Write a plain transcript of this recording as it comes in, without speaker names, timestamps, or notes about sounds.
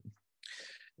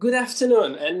Good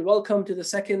afternoon, and welcome to the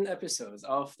second episode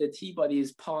of the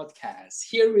T-Buddies podcast.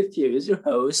 Here with you is your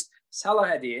host,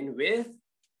 Salahuddin, with...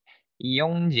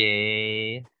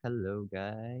 Yongjae. Hello,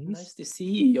 guys. Nice to see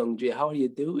you, Youngjae. How are you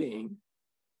doing?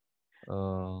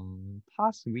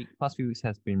 Past few weeks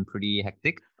has been pretty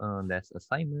hectic. There's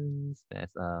assignments,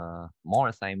 there's more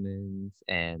assignments,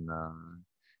 and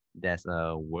there's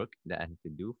work that I have to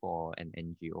do for an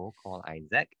NGO called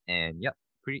Isaac. And yep,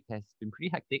 has been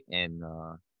pretty hectic, and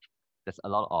there's a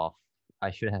lot of I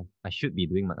should be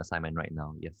doing my assignment right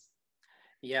now. Yes.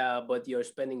 Yeah, but you're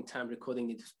spending time recording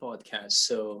this podcast,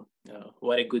 so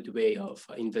what a good way of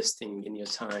investing in your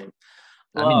time.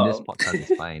 I mean, this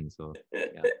podcast is fine, so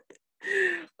yeah.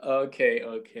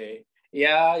 Okay.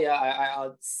 Yeah,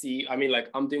 I'll see. I mean, like,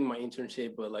 I'm doing my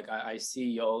internship, but like I see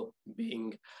y'all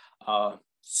being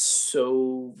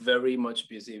so very much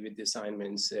busy with the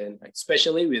assignments, and like,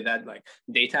 especially with that like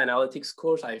data analytics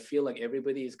course. I feel like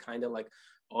everybody is kind of like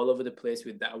all over the place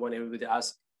with that one. Everybody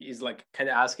is like kind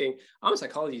of asking, I'm a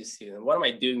psychology student, what am I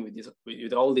doing with this,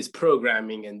 with all this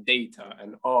programming and data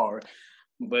and R?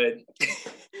 But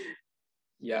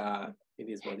yeah, it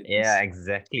is what it is. Yeah,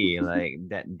 exactly. Like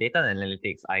that data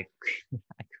analytics, I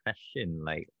question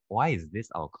like why is this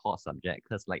our core subject?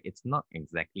 Because like it's not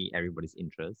exactly everybody's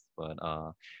interest. But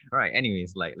all right.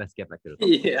 Anyways, like let's get back to the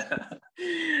topic. Yeah.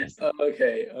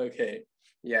 Okay.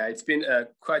 Yeah, it's been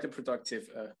quite a productive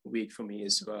week for me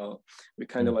as well. We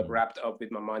kind of like wrapped up with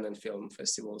my Mind and Film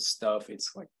Festival stuff.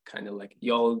 It's like kind of like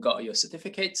y'all got your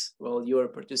certificates. Well, you're a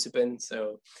participant,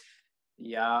 so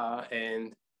yeah,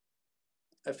 and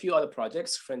a few other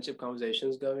projects, friendship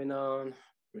conversations going on,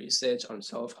 research on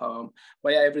self-harm.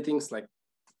 But yeah, everything's like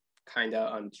kind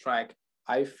of on track.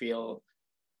 I feel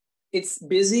it's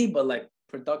busy, but like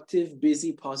productive,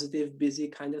 busy, positive, busy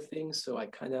kind of thing. So I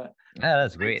kind of... Yeah,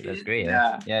 that's great. That's great.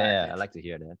 Yeah. I like to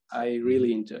hear that. I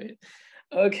really enjoy it.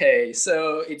 Okay,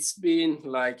 so it's been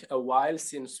like a while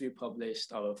since we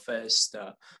published our first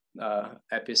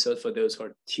episode. For those who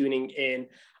are tuning in,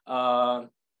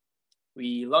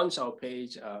 we launched our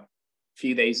page a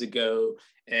few days ago,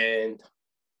 and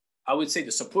I would say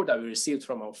the support that we received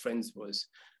from our friends was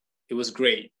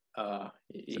great.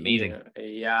 It's amazing.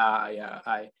 Yeah.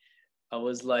 I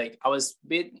was a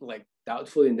bit like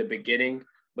doubtful in the beginning,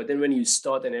 but then when you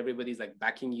start and everybody's like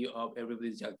backing you up,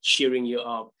 everybody's like cheering you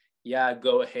up. Yeah,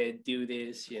 go ahead, do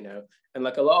this, And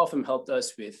like a lot of them helped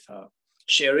us with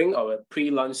sharing our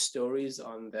pre-launch stories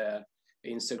on the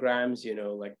Instagrams,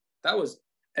 like that was,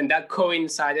 and that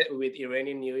coincided with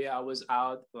Iranian New Year. I was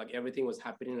out, like everything was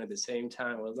happening at the same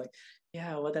time. I was like,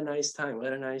 yeah, what a nice time.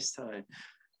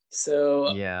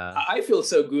 So yeah, I feel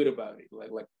so good about it.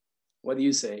 Like, what do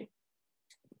you say?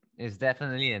 It's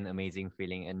definitely an amazing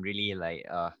feeling, and really like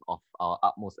of our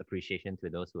utmost appreciation to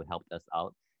those who helped us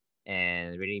out,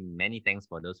 and really many thanks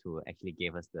for those who actually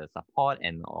gave us the support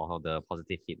and all the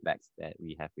positive feedbacks that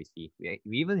we have received.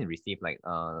 We even received like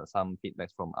some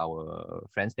feedbacks from our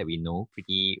friends that we know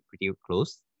pretty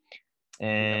close.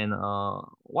 And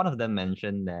one of them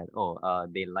mentioned that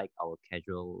they like our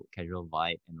casual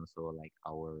vibe, and also like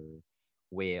our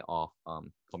way of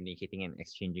communicating and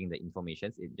exchanging the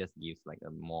information. It just gives like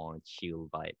a more chill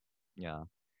vibe. Yeah.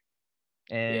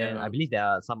 And I believe there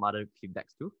are some other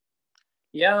feedbacks too.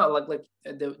 Yeah, like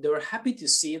they were happy to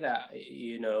see that,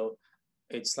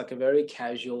 it's like a very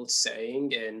casual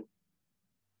saying, and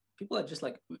people are just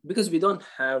like, because we don't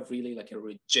have really like a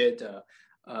rigid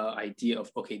idea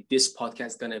of, okay, this podcast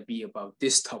is gonna be about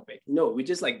this topic. No, we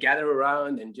just like gather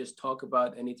around and just talk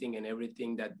about anything and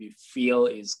everything that we feel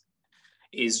is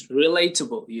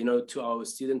relatable, to our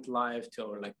student life, to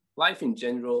our like life in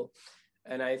general.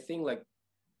 And I think like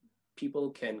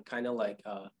people can kind of like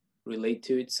relate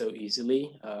to it so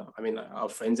easily. I mean, our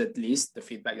friends, at least the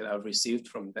feedback that I've received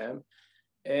from them.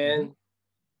 And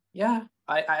yeah,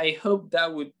 I hope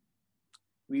that would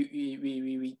we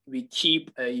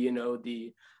keep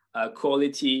the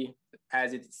quality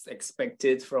as it's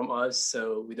expected from us,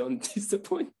 so we don't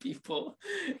disappoint people.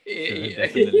 Sure,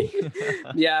 definitely.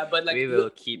 Yeah, but like we will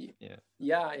keep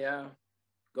yeah.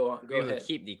 Go ahead. We will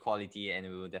keep the quality, and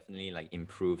we will definitely like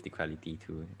improve the quality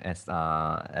too as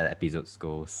episodes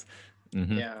goes.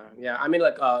 Yeah. I mean,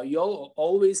 like you all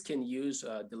always can use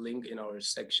the link in our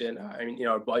section. I mean, in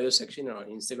our bio section on our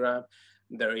Instagram,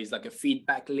 there is like a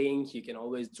feedback link. You can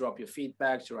always drop your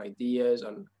feedback, your ideas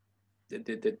on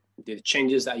the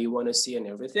changes that you want to see and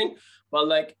everything. But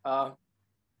like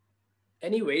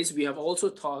anyways, we have also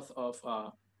thought of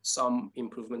some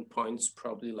improvement points.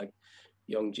 Probably like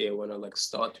Youngjae wanna like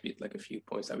start with like a few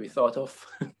points that we thought of.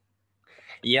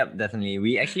 Yep, definitely.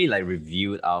 We actually like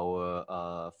reviewed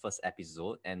our first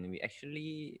episode, and we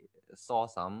actually saw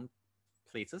some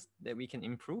places that we can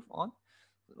improve on.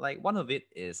 Like one of it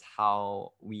is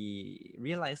how we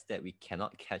realize that we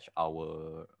cannot catch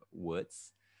our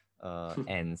words,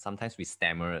 and sometimes we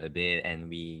stammer a bit and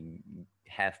we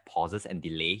have pauses and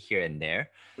delay here and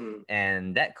there, Mm.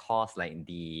 and that cause like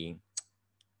the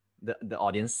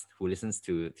audience who listens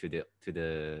to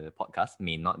the podcast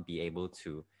may not be able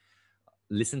to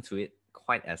listen to it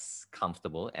quite as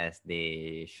comfortable as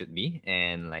they should be,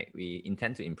 and like we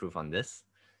intend to improve on this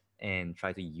and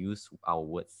try to use our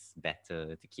words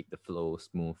better to keep the flow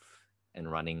smooth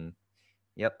and running.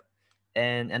 Yep.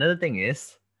 And another thing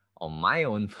is, on my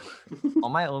own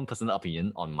on my own personal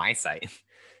opinion, on my side,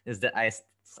 is that I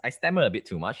stammer a bit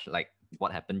too much, like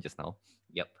what happened just now.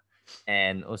 Yep.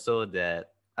 And also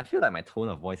that I feel like my tone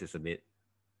of voice is a bit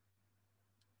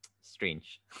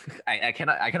strange. I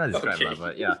cannot describe Okay. that,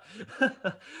 but yeah.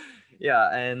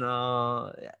 Yeah, and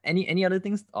any other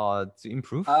things to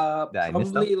improve that I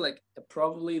missed out?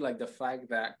 Probably like the fact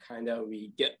that kind of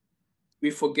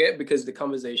we forget because the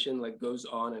conversation like goes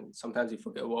on, and sometimes we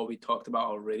forget what we talked about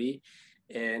already,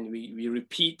 and we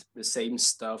repeat the same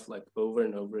stuff like over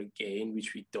and over again,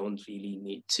 which we don't really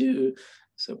need to.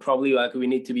 So probably like we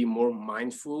need to be more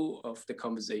mindful of the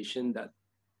conversation that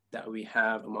we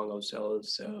have among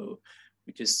ourselves. So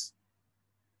we just,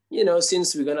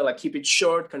 since we're gonna like keep it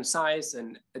short, concise,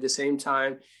 and at the same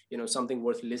time, something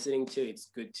worth listening to,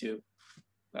 it's good to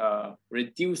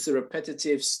reduce the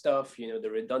repetitive stuff, the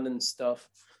redundant stuff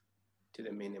to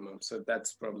the minimum. So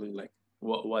that's probably like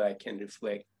what I can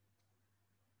reflect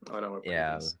on our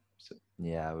Yeah, previous. So,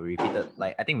 yeah, we repeated,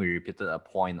 like I think we repeated a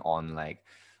point on like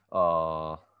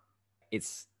uh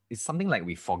it's something like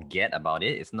we forget about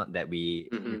it. It's not that we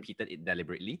repeated it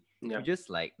deliberately. yeah. We just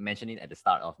like mentioned it at the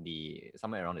start of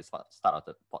somewhere around the start of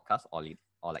the podcast, or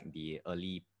like the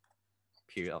early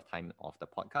period of time of the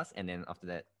podcast, and then after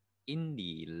that, in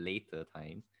the later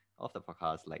time of the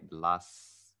podcast, like the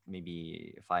last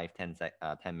maybe 10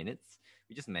 minutes,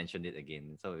 we just mentioned it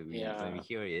again. So when we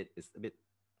hear it,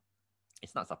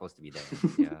 it's not supposed to be there.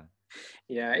 Yeah.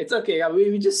 Yeah, it's okay. Yeah,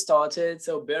 we just started,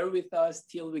 so bear with us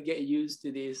till we get used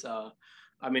to this.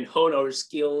 Hone our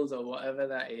skills or whatever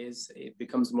that is. It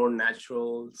becomes more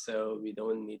natural, so we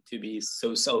don't need to be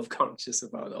so self-conscious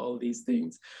about all these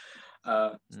things,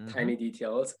 tiny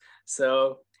details.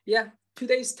 So yeah,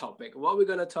 today's topic, what we're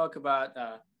gonna talk about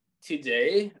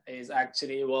today is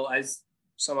actually, well, as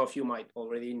some of you might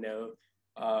already know,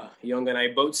 Young and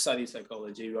I both study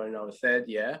psychology. We're in our third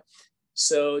year.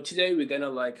 So today we're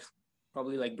gonna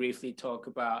probably briefly talk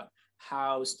about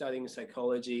how studying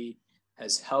psychology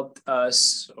has helped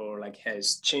us, or like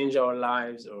has changed our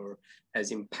lives, or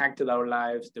has impacted our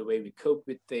lives, the way we cope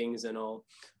with things and all.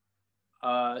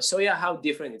 So yeah, how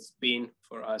different it's been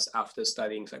for us after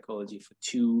studying psychology for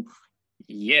 2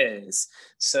 years.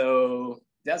 So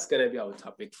that's gonna be our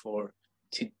topic for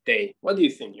today. What do you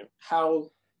think, you?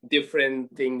 How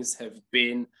different things have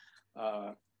been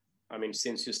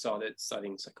since you started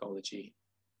studying psychology?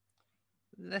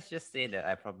 Let's just say that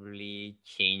I probably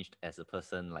changed as a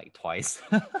person like twice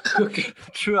Okay.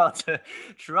 throughout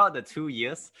the 2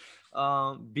 years.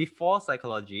 Before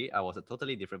psychology, I was a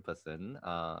totally different person.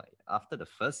 After the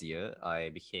first year, I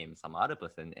became some other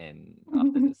person, and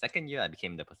after the second year, I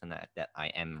became the person that I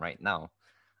am right now.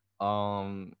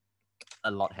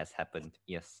 A lot has happened.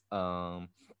 Yes.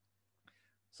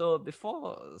 So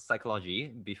before psychology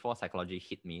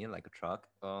hit me like a truck,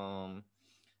 I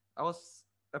was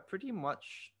a pretty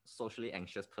much socially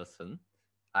anxious person.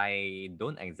 I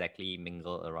don't exactly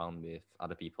mingle around with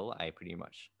other people. I pretty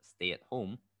much stay at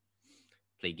home,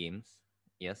 play games.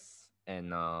 Yes, and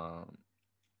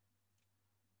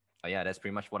yeah, that's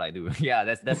pretty much what I do. Yeah,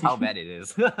 that's how bad it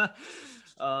is.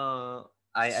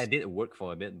 I did work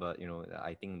for a bit, but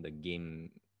I think the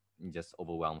game just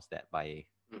overwhelms that by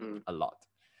a lot.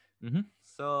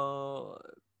 So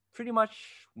pretty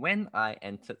much when I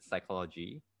entered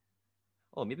psychology,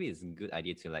 maybe it's a good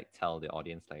idea to like tell the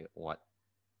audience like what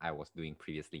I was doing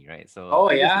previously, right? So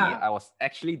previously I was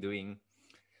actually doing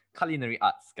culinary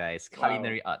arts, guys.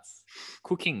 Culinary arts,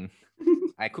 cooking.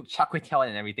 I cook char kway teow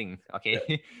and everything.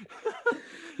 Okay.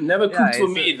 Never cooked for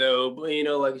me though. But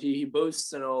like he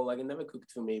boasts and all. Like it never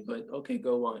cooked for me. But okay,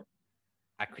 go on.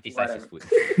 I criticize his food.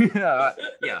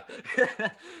 Yeah.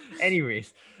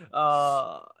 Anyways,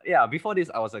 yeah. Before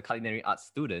this, I was a culinary arts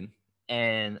student,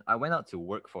 and I went out to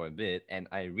work for a bit, and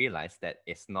I realized that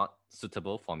it's not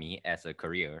suitable for me as a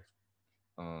career.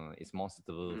 It's more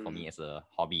suitable for me as a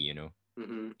hobby.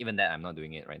 Even that I'm not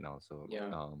doing it right now. So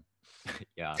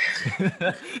yeah.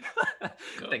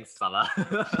 Thanks, Salah.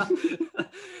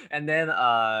 And then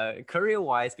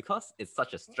career-wise, because it's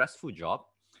such a stressful job,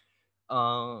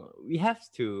 we have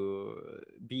to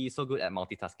be so good at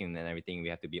multitasking and everything. We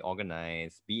have to be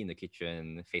organized, be in the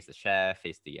kitchen, face the chef,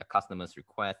 face the customers'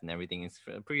 requests, and everything. It's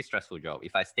a pretty stressful job.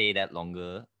 If I stay that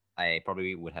longer, I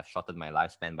probably would have shortened my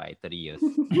lifespan by 30 years.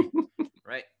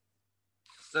 Right?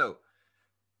 So,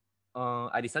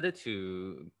 I decided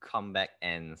to come back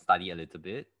and study a little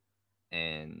bit.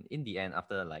 And in the end,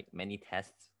 after like many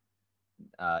tests,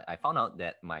 I found out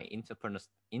that my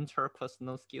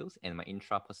interpersonal skills and my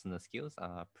intrapersonal skills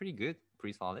are pretty good,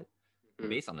 pretty solid,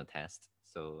 based on the test.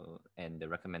 So, and the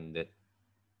recommended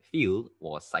field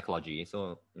was psychology.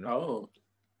 So, Oh.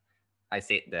 I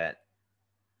said that,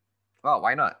 well,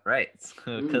 why not, right?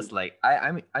 Because like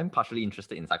I'm partially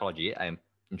interested in psychology. I'm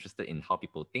interested in how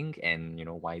people think, and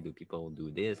why do people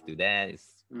do this, do that?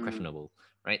 It's questionable,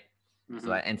 right?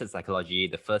 So I entered psychology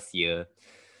the first year.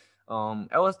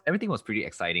 Everything was pretty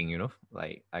exciting,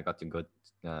 like I got to go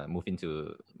move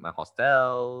into my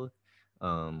hostel,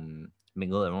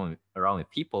 mingle around with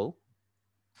people.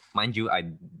 Mind you, I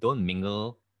don't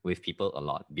mingle with people a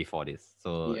lot before this,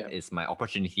 so Yeah. it's my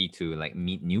opportunity to like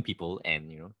meet new people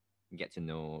and get to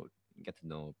know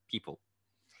people.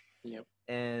 Yeah.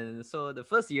 And so the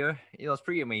first year it was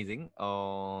pretty amazing.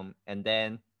 And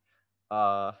then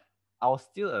uh I was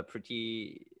still a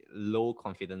pretty low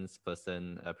confidence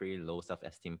person, a pretty low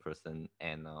self-esteem person,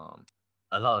 and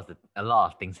a lot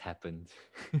of things happened.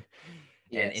 And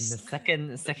in the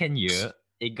Yes. second year,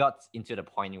 it got into the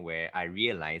point where I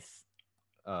realized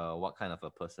what kind of a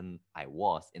person I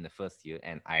was in the first year,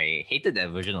 and I hated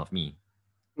that version of me.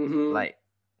 Like,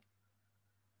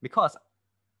 because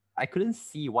I couldn't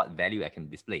see what value I can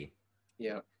display.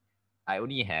 Yeah. I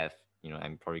only have,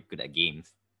 I'm probably good at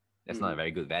games. That's not a very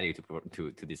good value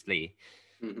to display.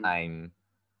 I'm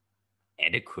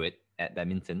adequate at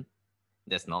badminton.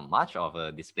 There's not much of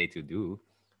a display to do.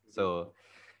 So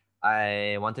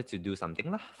I wanted to do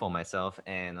something for myself,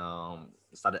 and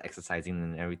started exercising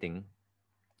and everything.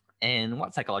 And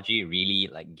what psychology really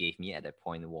like gave me at that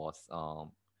point was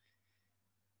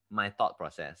my thought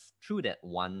process. Through that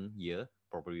 1 year,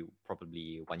 probably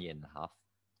 1 year and a half,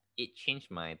 it changed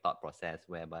my thought process,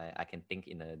 whereby I can think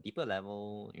in a deeper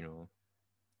level,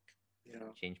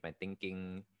 Yeah. change my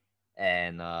thinking,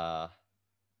 and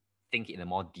think in a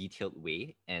more detailed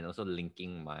way, and also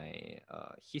linking my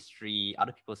history,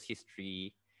 other people's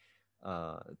history,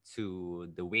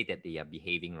 to the way that they are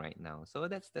behaving right now. So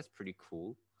that's pretty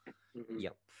cool.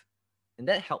 Yep. And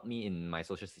that helped me in my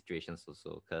social situations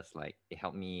also, because like it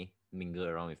helped me mingle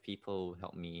around with people,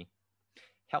 help me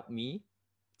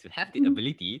to have the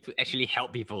ability to actually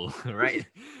help people, right?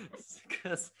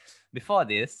 Because before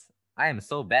this, I am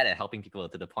so bad at helping people,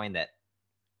 to the point that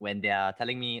when they are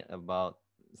telling me about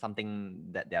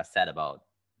something that they are sad about,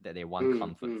 that they want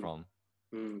comfort from,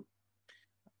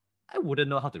 I wouldn't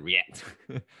know how to react.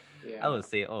 I Yeah. would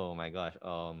say, "Oh my gosh,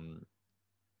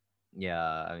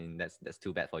 yeah, I mean that's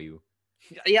too bad for you."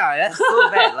 Yeah, that's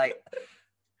so bad. Like,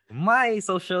 my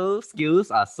social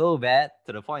skills are so bad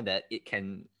to the point that it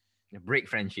can break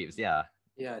friendships. Yeah.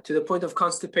 Yeah. To the point of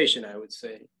constipation, I would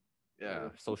say. Yeah,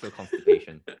 social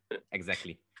constipation.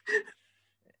 Exactly.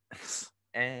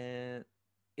 And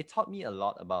it taught me a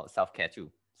lot about self-care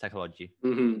too, psychology.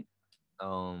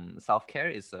 Self-care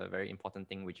is a very important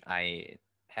thing which I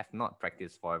have not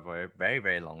practiced for a very, very,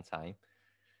 very long time.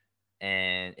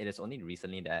 And it is only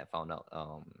recently that I found out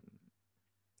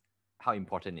how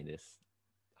important it is,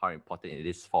 how important it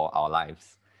is for our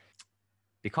lives.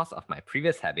 Because of my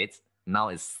previous habits, now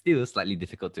it's still slightly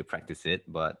difficult to practice it,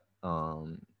 but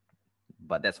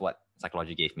that's what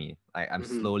psychology gave me. I'm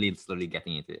slowly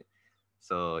getting into it.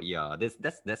 So yeah,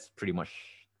 that's pretty much,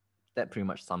 that pretty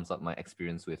much sums up my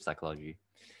experience with psychology.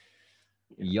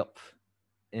 Yup.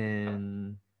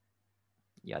 And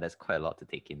yeah, that's quite a lot to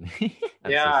take in. I'm so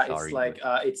Yeah, it's sorry, like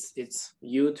but it's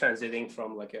you transiting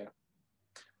from like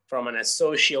from an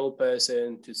asocial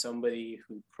person to somebody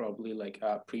who probably like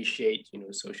appreciate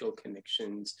social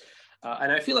connections,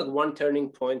 and I feel like one turning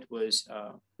point was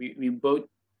we both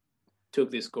took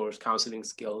this course, counseling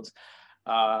skills,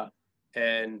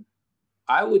 and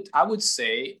I would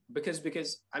say,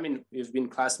 because I mean we've been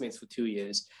classmates for 2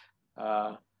 years.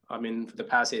 I mean for the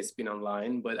past year it's been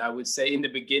online, but I would say in the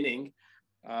beginning,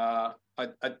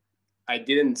 I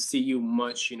didn't see you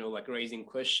much, like raising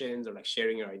questions or like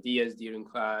sharing your ideas during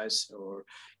class, or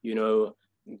you know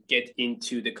get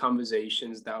into the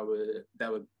conversations that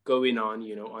were going on,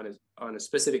 on a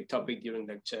specific topic during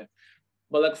lecture.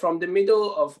 But like from the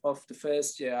middle of the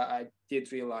first year, I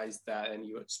did realize that, and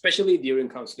especially during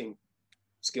counseling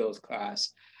skills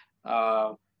class.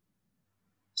 Uh,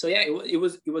 so yeah, it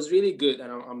was really good,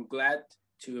 and I'm glad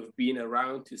to have been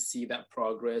around to see that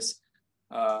progress.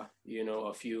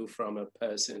 a few from a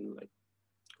person like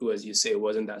who, as you say,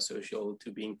 wasn't that social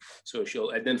to being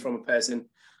social, and then from a person,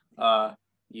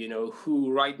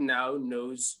 who right now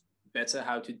knows better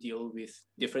how to deal with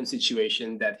different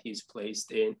situation that he's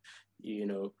placed in, you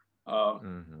know,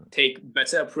 take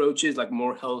better approaches, like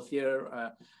more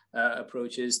healthier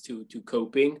approaches to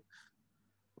coping,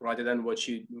 rather than what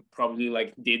you probably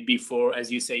like did before,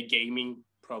 as you say, gaming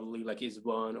probably like is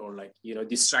one, or like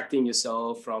distracting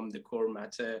yourself from the core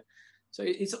matter. So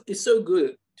it's so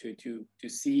good to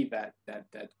see that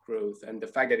growth, and the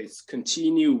fact that it's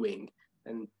continuing.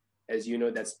 And as you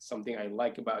know, that's something I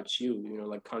like about you,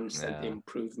 like constant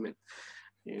improvement,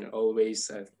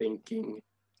 always thinking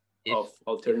of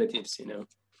alternatives.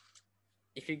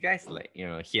 If you guys like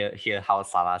hear how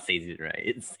Salah says it, right,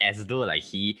 it's as though like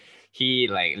he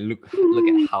like look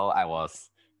at how I was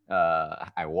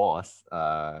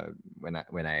when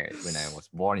I was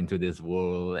born into this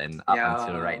world, and up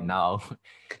until right now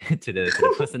to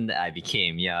the person that I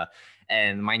became. Yeah.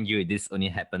 And mind you, this only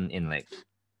happened in like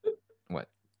what,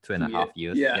 2.5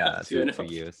 years. Yeah, 2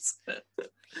 years.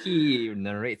 He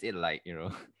narrates it like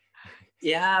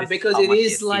yeah, because it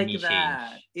is like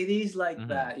that. It is like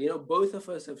that. Both of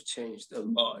us have changed a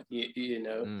lot,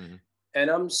 and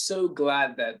I'm so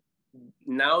glad that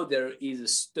now there is a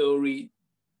story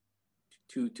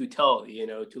to tell,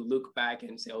 to look back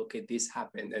and say, okay, this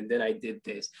happened, and then I did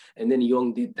this, and then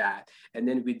Young did that, and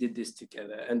then we did this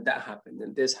together, and that happened,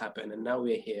 and this happened, and now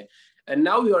we're here, and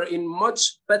now we are in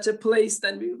much better place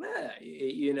than we were.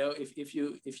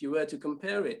 If you were to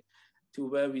compare it to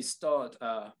where we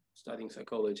studying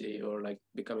psychology, or like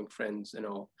becoming friends and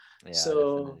all. Yeah,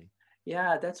 so definitely.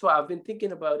 Yeah, that's why I've been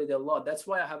thinking about it a lot. That's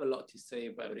why I have a lot to say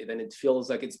about it, and it feels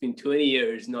like it's been 20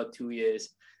 years, not 2 years.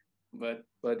 But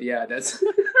yeah, that's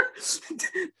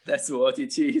that's what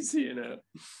it is.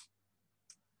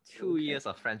 2 years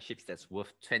of friendships that's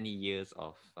worth 20 years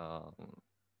of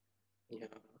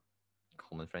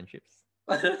common friendships.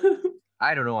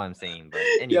 I don't know what I'm saying, but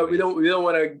anyways. Yeah, we don't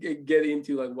want to get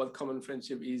into like what common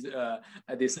friendship is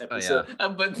at this episode.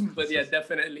 But yeah,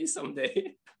 definitely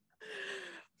someday.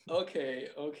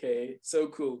 Okay. So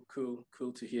cool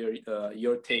to hear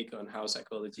your take on how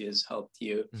psychology has helped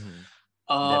you.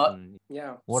 Definitely.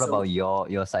 Yeah. What about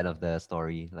your side of the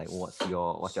story? Like, what's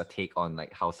your take on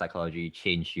like how psychology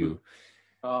changed you?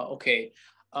 Okay.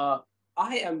 I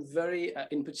am very,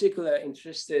 in particular,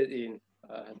 interested in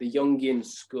the Jungian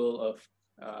school of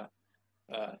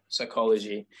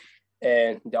psychology,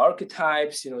 and the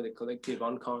archetypes, the collective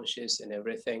unconscious and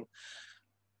everything.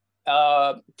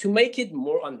 To make it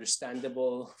more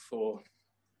understandable for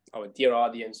our dear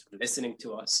audience listening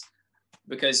to us,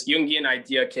 because Jungian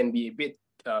idea can be a bit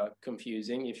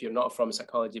confusing if you're not from a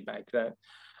psychology background,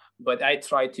 but I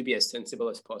try to be as sensible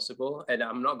as possible, and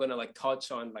I'm not gonna like touch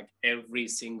on like every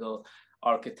single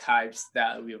archetypes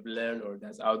that we've learned or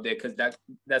that's out there, because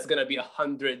that's gonna be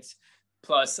 100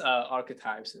 plus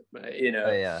archetypes,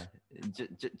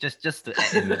 Just to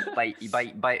add in, by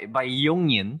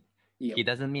Jungian, he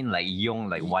doesn't mean like Jung,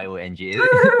 like Yung.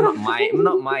 It's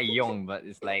not my Jung, but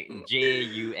it's like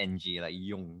Jung, like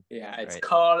Jung. Yeah, it's right?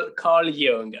 Carl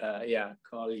Jung.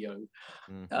 Carl Jung.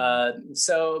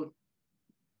 So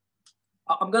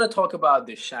I'm gonna talk about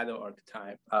the shadow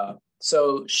archetype.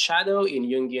 So shadow in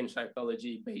Jungian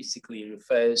psychology basically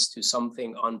refers to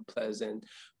something unpleasant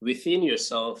within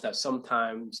yourself that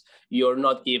sometimes you're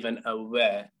not even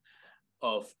aware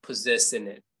of possessing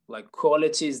it, like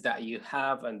qualities that you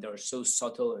have and they're so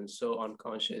subtle and so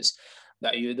unconscious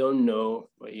that you don't know,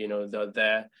 they're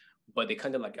there, but they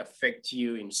kind of like affect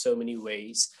you in so many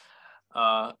ways,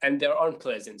 and they're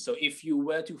unpleasant. So if you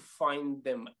were to find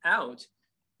them out,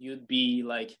 you'd be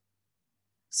like,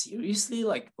 seriously,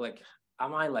 like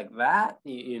am I like that?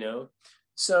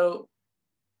 So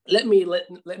let me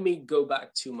go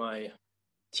back to my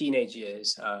teenage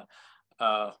years,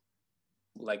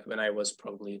 like when I was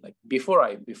probably like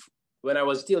when I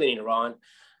was still in Iran,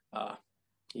 like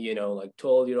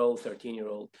 12-year-old,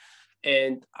 13-year-old.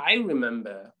 And I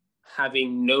remember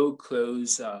having no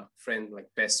close friend, like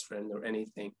best friend or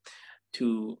anything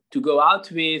to go out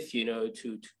with,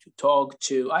 to talk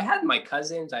to. I had my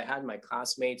cousins, I had my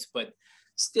classmates, but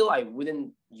still I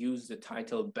wouldn't use the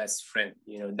title best friend.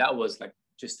 That was like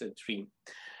just a dream.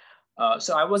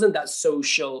 So I wasn't that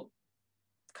social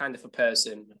kind of a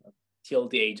person till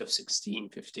the age of 16,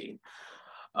 15.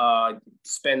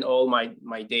 Spend all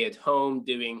my day at home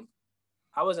doing,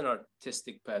 I was an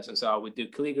artistic person, so I would do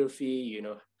calligraphy,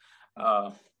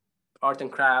 art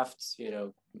and crafts,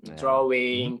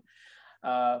 drawing,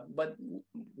 but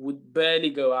would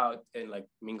barely go out and like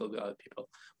mingle with other people.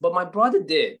 But my brother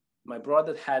did. my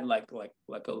brother had like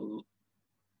a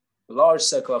large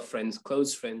circle of friends,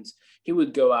 close friends. He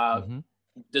would go out, Mm-hmm.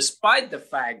 despite the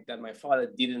fact that my father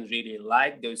didn't really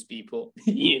like those people,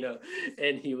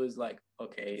 and he was like,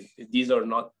 okay, these are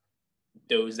not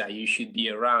those that you should be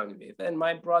around with. And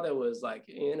my brother was like,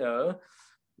 I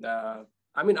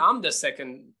mean, I'm the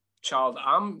second child.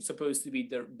 I'm supposed to be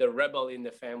the rebel in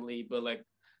the family, but like,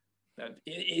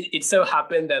 it so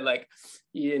happened that like,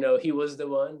 he was the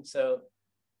one. So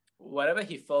whatever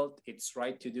he felt it's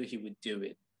right to do, he would do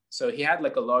it. So he had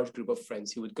like a large group of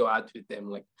friends. He would go out with them,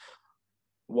 like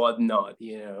whatnot.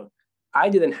 I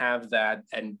didn't have that.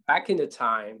 And back in the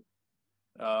time,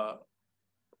 uh,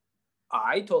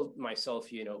 I told myself,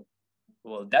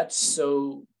 well, that's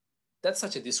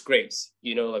such a disgrace,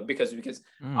 like because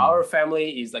Mm. our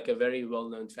family is like a very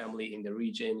well-known family in the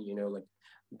region, like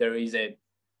there is a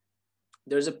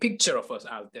there's a picture of us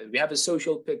out there. We have a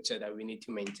social picture that we need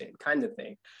to maintain, kind of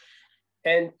thing.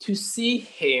 And to see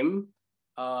him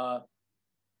uh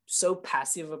so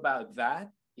passive about that,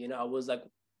 I was like,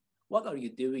 what are you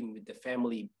doing with the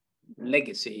family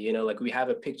legacy? Like we have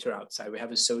a picture outside, we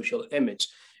have a social image,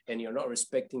 and you're not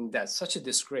respecting that. Such a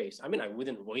disgrace. I mean, I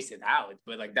wouldn't voice it out,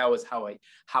 but like that was how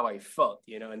I felt,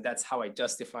 and that's how I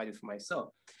justified it for myself.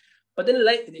 But then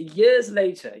years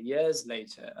later, I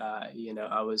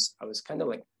was kind of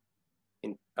like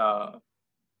in,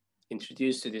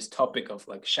 introduced to this topic of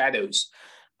like shadows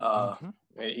uh,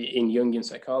 Mm-hmm. in Jungian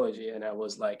psychology, and I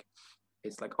was like,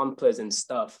 it's like unpleasant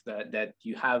stuff that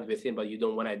you have within, but you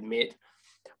don't want to admit.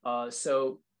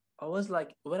 So I was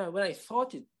like, when I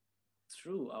thought it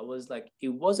through, I was like,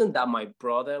 it wasn't that my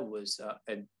brother was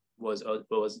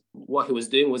what he was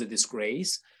doing was a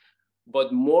disgrace,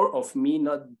 but more of me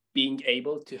not being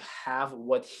able to have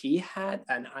what he had,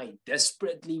 and I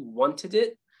desperately wanted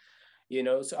it.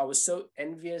 So I was so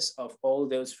envious of all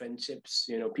those friendships,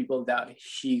 people that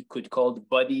he could call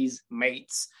buddies,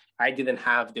 mates. I didn't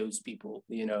have those people.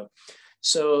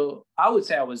 So I would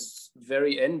say I was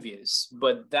very envious,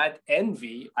 but that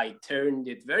envy, I turned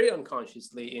it very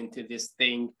unconsciously into this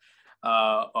thing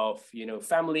of,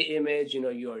 family image.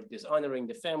 You are dishonoring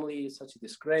the family, such a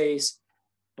disgrace.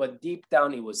 But deep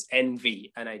down, it was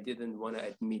envy, and I didn't want to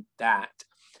admit that.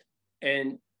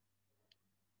 And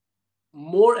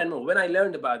more and more, when I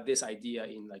learned about this idea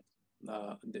in like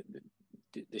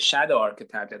the shadow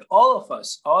archetype, that all of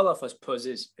us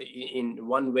possess in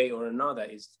one way or another,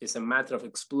 is a matter of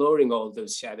exploring all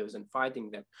those shadows and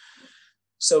fighting them.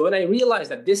 So when I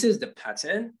realized that this is the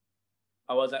pattern,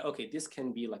 I was like, okay, this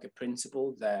can be like a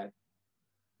principle that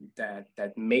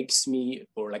makes me,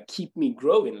 or like keep me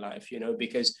grow in life,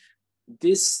 because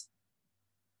this,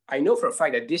 I know for a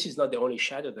fact that this is not the only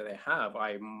shadow that I have.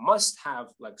 I must have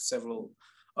like several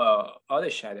other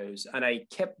shadows. And I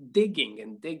kept digging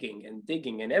and digging and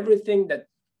digging, and everything that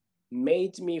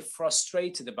made me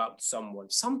frustrated about someone,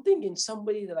 something in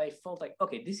somebody that I felt like,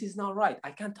 okay, this is not right.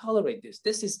 I can't tolerate this.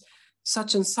 This is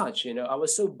such and such. I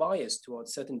was so biased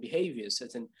towards certain behaviors,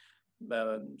 certain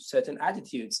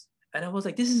attitudes. And I was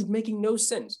like, this is making no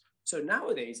sense. So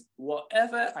nowadays,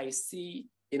 whatever I see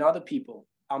in other people,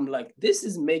 I'm like, this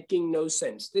is making no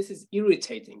sense. This is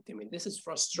irritating to me. This is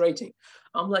frustrating.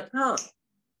 I'm like,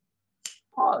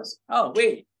 pause. Oh,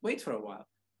 wait for a while.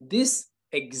 This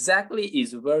exactly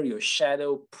is where your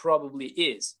shadow probably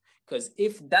is. Because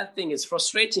if that thing is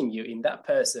frustrating you in that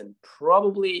person,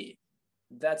 probably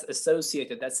that's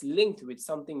associated, that's linked with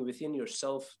something within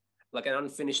yourself, like an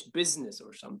unfinished business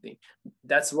or something.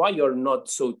 That's why you're not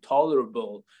so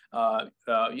tolerable.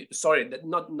 Sorry,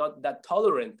 not that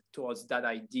tolerant towards that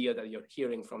idea that you're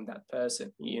hearing from that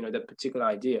person. That particular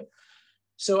idea.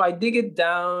 So I dig it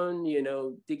down,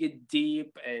 dig it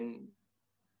deep, and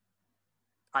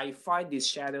I fight these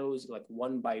shadows like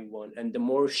one by one. And the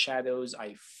more shadows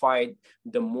I fight,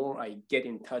 the more I get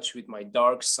in touch with my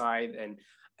dark side and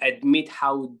admit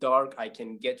how dark I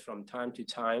can get from time to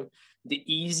time. The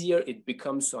easier it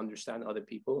becomes to understand other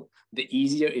people, the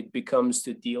easier it becomes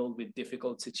to deal with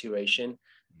difficult situation.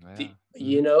 Yeah.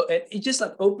 And it just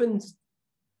like opens,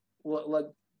 like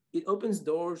it opens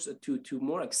doors to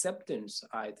more acceptance,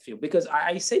 I feel, because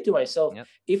I say to myself, Yep.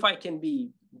 if I can be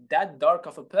that dark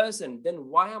of a person, then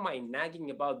why am I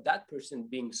nagging about that person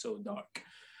being so dark?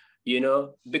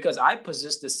 Because I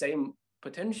possess the same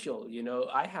potential.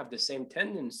 I have the same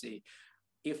tendency.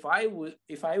 If I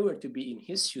were to be in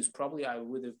his shoes, probably I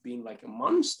would have been like a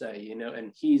monster,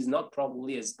 and he's not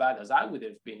probably as bad as I would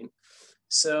have been.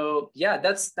 So yeah,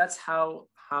 that's how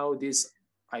this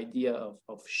idea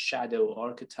of shadow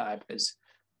archetype has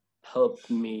helped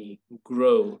me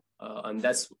grow, and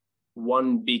that's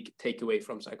one big takeaway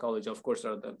from psychology. Of course,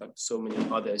 there are like so many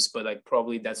others, but like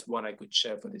probably that's one I could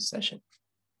share for this session.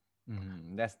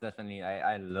 That's definitely,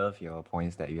 I love your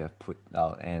points that you have put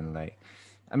out, and like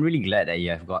I'm really glad that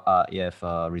you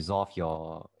have resolved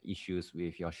your issues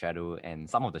with your shadow and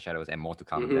some of the shadows and more to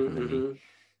come, definitely.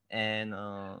 And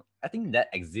I think that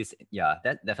exists, yeah,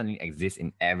 that definitely exists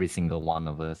in every single one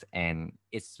of us, and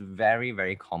it's very,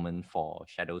 very common for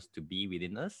shadows to be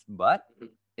within us, but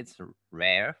it's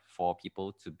rare for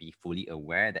people to be fully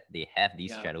aware that they have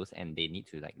these Yeah. shadows and they need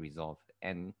to like resolve.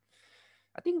 And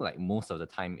I think like most of the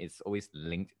time it's always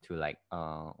linked to like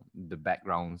the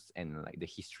backgrounds and like the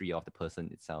history of the person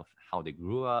itself, how they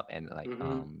grew up, and like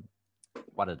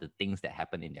what are the things that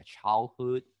happen in their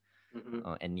childhood,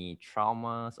 any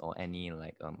traumas or any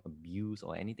like abuse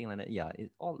or anything like that. Yeah,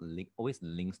 it all always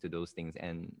links to those things.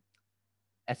 And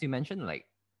as you mentioned, like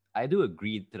I do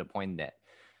agree to the point that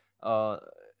uh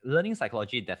learning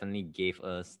psychology definitely gave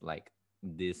us like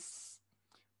this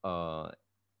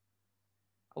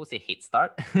I would say head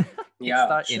start. Head Yeah,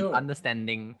 start in sure.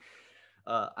 understanding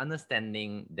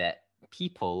that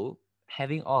people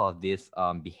having all of these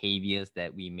behaviors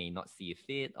that we may not see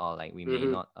fit or like we may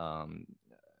not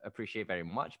appreciate very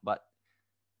much, but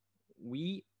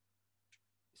we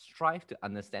strive to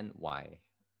understand why.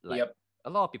 Like Yep. a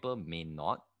lot of people may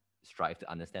not strive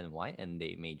to understand why, and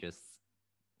they may just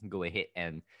go ahead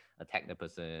and attack the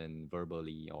person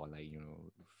verbally, or like, you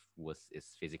know, worse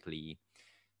is physically,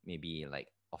 maybe like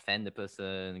offend the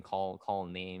person, call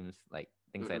names, like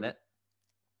things like that.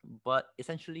 But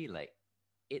essentially, like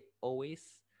it always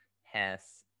has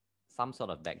some sort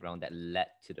of background that led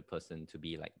to the person to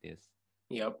be like this.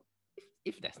 Yep.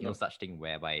 If there's no such thing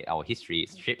whereby our history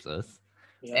shapes us,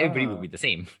 everybody will Yeah. be the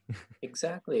same.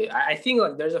 Exactly. I think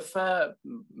like there's a fair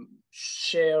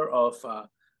share of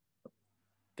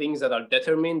things that are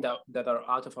determined, that are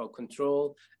out of our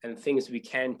control, and things we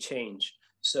can change.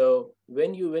 So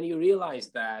when you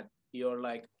realize that, you're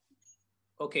like,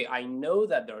 okay, I know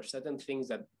that there are certain things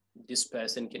that this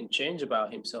person can change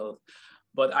about himself,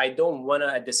 but I don't want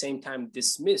to at the same time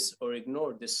dismiss or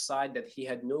ignore the side that he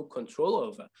had no control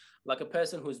over. Like a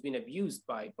person who's been abused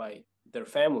by their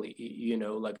family, you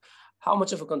know, like how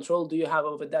much of a control do you have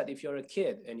over that if you're a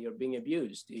kid and you're being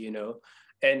abused, you know?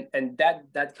 And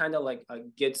that kind of like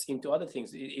gets into other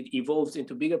things. It evolves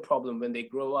into bigger problem when they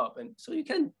grow up, and so you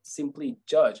can simply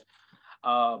judge.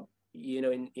 Uh, you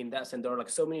know, in that sense, there are like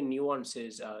so many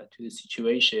nuances to the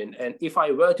situation. And if I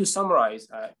were to summarize,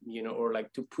 you know, or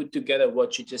like to put together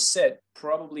what you just said,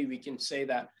 probably we can say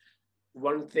that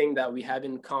one thing that we have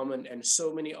in common, and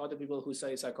so many other people who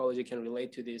study psychology can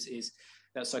relate to this, is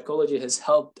that psychology has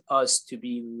helped us to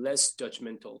be less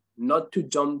judgmental, not to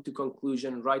jump to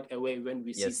conclusion right away when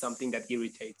we see something that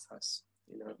irritates us,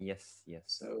 you know. Yes, yes.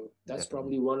 So that's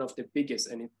Definitely. probably one of the biggest,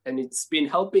 and it's been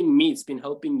helping me, it's been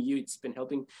helping you, it's been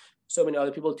helping so many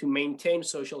other people to maintain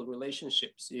social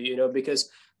relationships, you know, because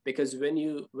when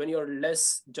you're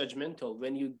less judgmental,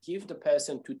 when you give the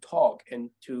person to talk and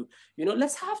to, you know,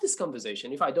 let's have this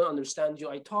conversation. If I don't understand you,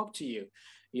 I talk to you,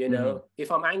 you know.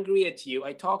 If I'm angry at you,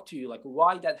 I talk to you, like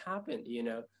why that happened, you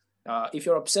know. If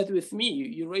you're upset with me,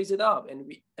 you raise it up,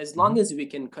 and as long as we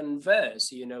can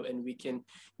converse, you know, and we can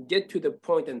get to the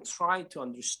point and try to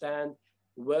understand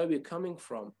where we're coming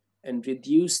from and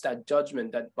reduce that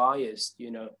judgment, that bias, you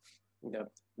know,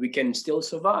 we can still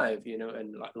survive, you know,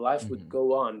 and life would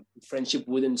go on. Friendship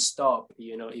wouldn't stop,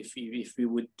 you know, if we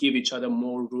would give each other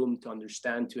more room to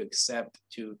understand, to accept,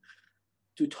 to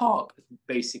talk,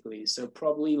 basically. So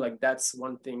probably like that's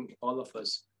one thing all of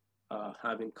us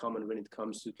have in common when it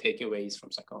comes to takeaways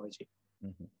from psychology.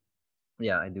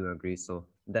 Yeah, I do agree. So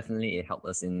definitely it helped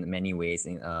us in many ways,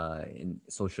 in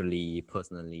socially,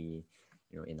 personally,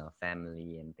 you know, in our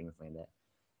family and things like that.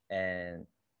 And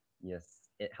yes,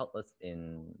 it helped us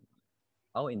in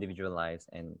our individual lives,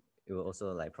 and it will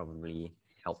also like probably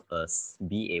help us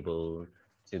be able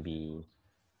to be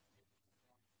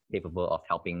capable of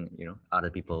helping, you know, other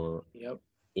people Yep.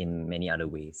 in many other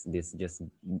ways. This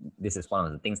is one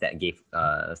of the things that gave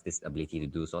us this ability to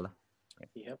do so lah.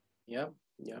 Yep. Yep.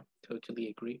 Yeah, totally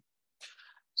agree.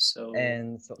 So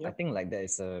And so I yep. think like that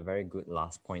is a very good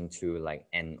last point to like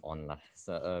end on lah.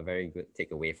 So a very good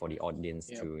takeaway for the audience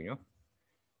Yep. to, you know,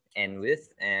 end with.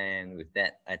 And with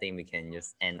that, I think we can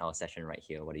just end our session right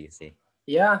here. What do you say?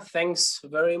 Yeah, thanks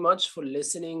very much for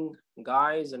listening,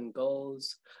 guys and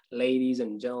girls, ladies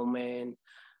and gentlemen.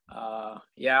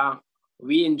 Yeah,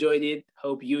 we enjoyed it.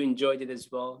 Hope you enjoyed it as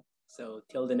well. So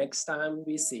till the next time,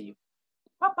 we see you.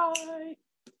 Bye bye.